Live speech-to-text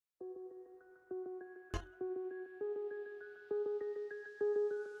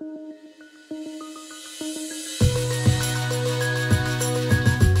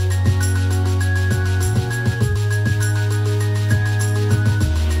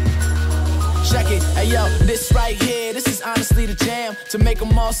yo, this right here, this is honestly the jam. To make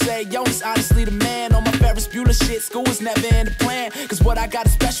them all say, yo, it's honestly the man. On my Ferris Bueller shit, school was never in the plan. Cause what I got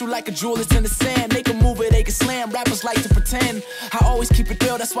is special like a jewel that's in the sand. They can move it, they can slam, rappers like to pretend. I always keep it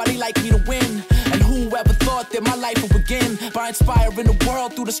real, that's why they like me to win. And whoever thought that my life would begin by inspiring the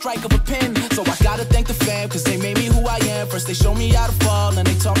world through the strike of a pen. So I gotta thank the fam, cause they made me who I am. First they showed me how to fall, and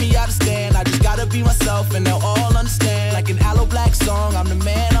they taught me how to stand. I just gotta be myself, and they'll all understand. Like an Aloe Black song, I'm the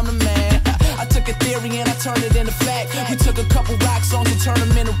man, I'm the man. I took a theory and I turned it into fact. We took a couple rock songs and turned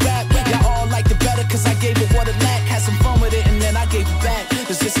them into rap. Y'all all liked it better cause I gave it what it lacked. Had some fun with it and then I gave it back.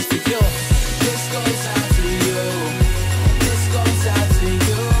 Cause this is for you. This goes out to you. This goes out to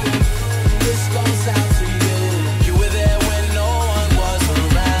you. This goes out to you. You were there when no one was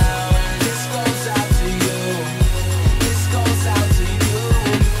around. This goes out to you. This goes out to you.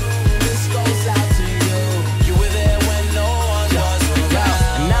 This goes out to you. You were there when no one was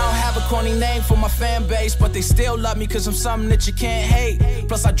around. And I don't have a corny name for my fan base, but they still love me cause I'm something that you can't hate.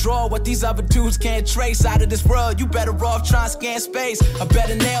 Plus I draw what these other dudes can't trace. Out of this world, you better off trying to scan space. A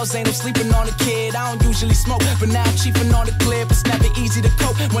better nails, ain't no sleeping on a kid. I don't usually smoke, but now I'm chiefing on the clip. It's never easy to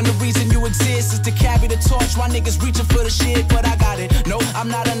cope when the reason you exist is to carry the torch while niggas reaching for the shit. But I got it, no, I'm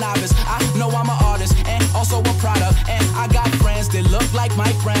not a novice. I know I'm an artist, and also a product. And I got friends that look like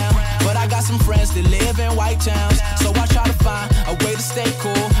Mike Brown, but I got some friends that live in white towns. So I try to find a way to stay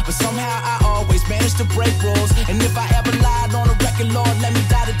cool, but somehow I always manage to break rules. And if I ever lied on a record, Lord, let me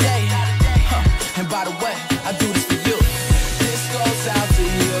die today. And by the way, I do this for you. This goes out to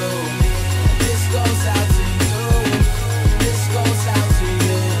you. This goes out to you. This goes out to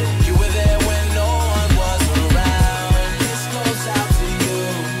you. You were there when no one was around. This goes out to you.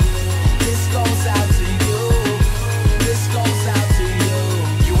 This goes out to you. This goes out to you.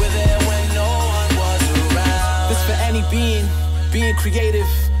 You were there when no one was around. This for any being creative.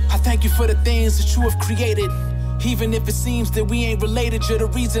 I thank you for the things that you have created. Even if it seems that we ain't related, you're the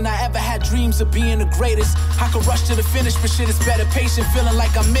reason I ever had dreams of being the greatest. I could rush to the finish, but shit is better patient. Feeling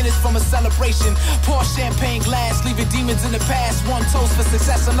like I'm minutes from a celebration. Pour champagne glass, leaving demons in the past. One toast for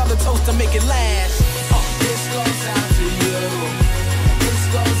success, another toast to make it last. This goes out to you. This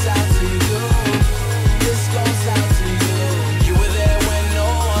goes out to you. This goes out to you. You were there when no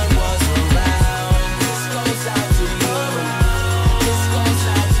one was around. This goes out to you. This goes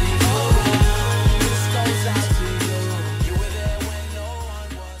out to you. This goes out to you. You were there when no one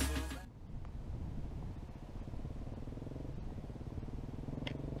was around.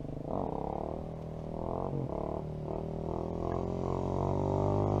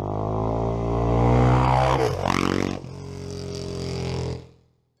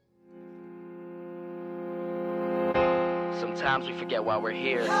 Sometimes we forget why we're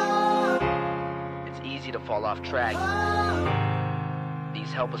here. It's easy to fall off track.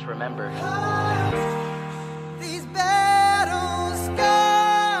 These help us remember. These battle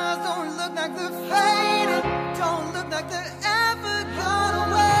scars don't look like they're faded, don't look like they're ever gone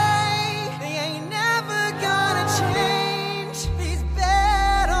away. They ain't never gonna change. These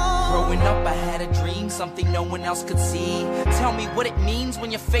battles. Growing up, I had a dream, something no one else could see. Tell me what it means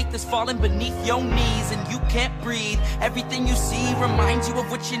when your faith is falling beneath your knees and you can't breathe. Everything you see reminds you of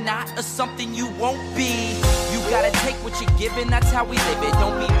what you're not or something you won't be. You gotta take what you're given, that's how we live it.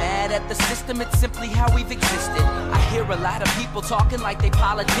 Don't be mad at the system, it's simply how we've existed. I hear a lot of people talking like they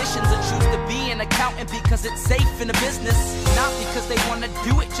politicians or choose to be an accountant because it's safe in the business. Not because they wanna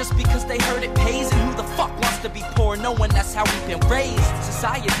do it, just because they heard it pays. And who the fuck wants to be poor knowing that's how we've been raised?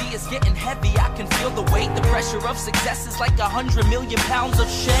 Society is getting heavy, I can feel the weight. The pressure of success is like 100 million pounds of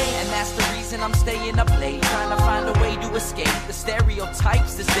shame. And that's the reason I'm staying up late, trying to find a way to escape the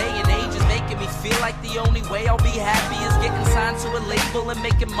stereotypes. This day and age is making me feel like the only way I'll be happy is getting signed to a label and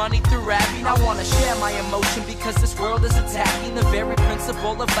making money through rapping. I wanna share my emotion because this world is attacking the very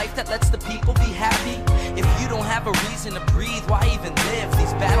principle of life that lets the people be happy. If you don't have a reason to breathe, why even live?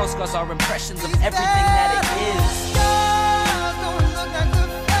 These battle scars are impressions of everything that it is. Don't look like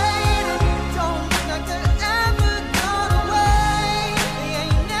they're faded, don't look like they're ever gone away. They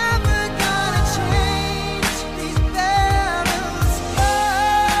ain't never gonna change. These battles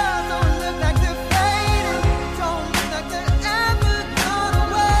don't look like they're faded, don't look like they're ever gone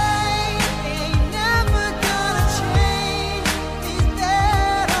away. They ain't never gonna change. These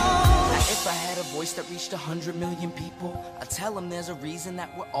battles. Now, if I had a voice that reached 100 million people, I'd tell them there's a reason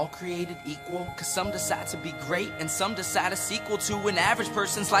that we're all created equal. Cause some decide to be great and some decide a sequel to an average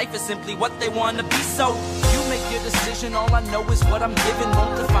person's life is simply what they want to be. So you make your decision, all I know is what I'm given.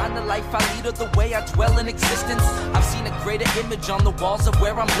 Won't define the life I lead or the way I dwell in existence. I've seen a greater image on the walls of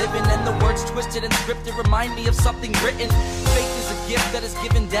where I'm living, and the words twisted and scripted remind me of something written. Faith is a gift that is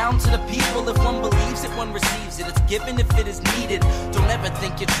given down to the people. If one believes it, one receives it. It's given if it is needed. Don't ever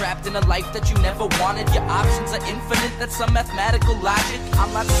think you're trapped in a life that you never wanted. Your options are infinite, that's some mathematical logic.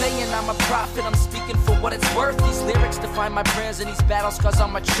 I'm not saying I'm a prophet, I'm speaking for what it's worth. These lyrics define my prayers and these battles cause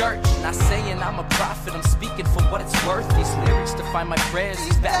I'm a church. Not saying I'm a prophet, I'm speaking for what it's worth. These lyrics define my prayers,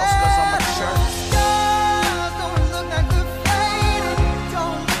 these battles cause I'm a church. Stars don't look like they're fading,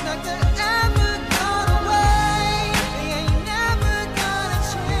 don't look like they're ever gone away. They ain't never gonna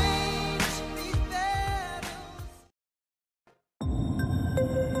change these battles.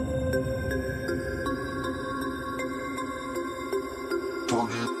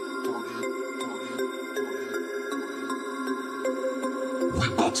 We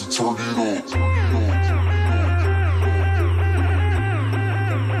about to turn it on. Turn it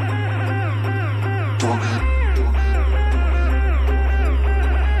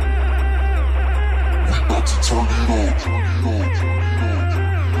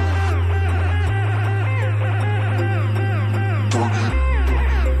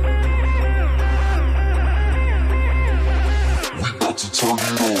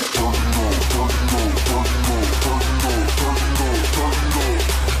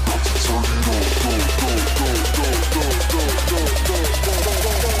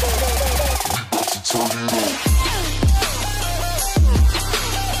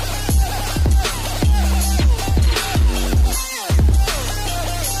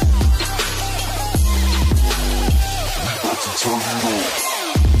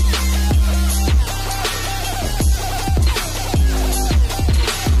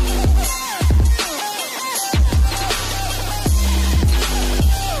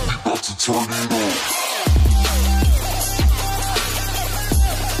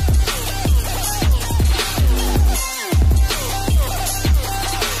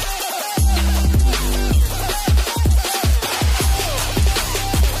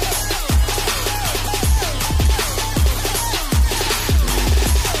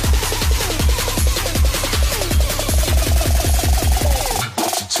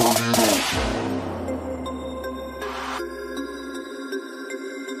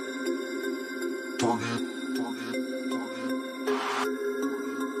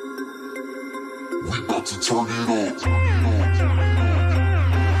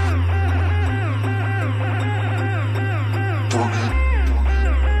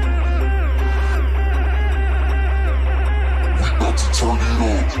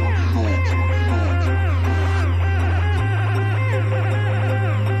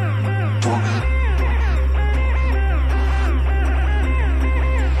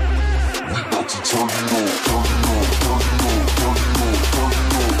on.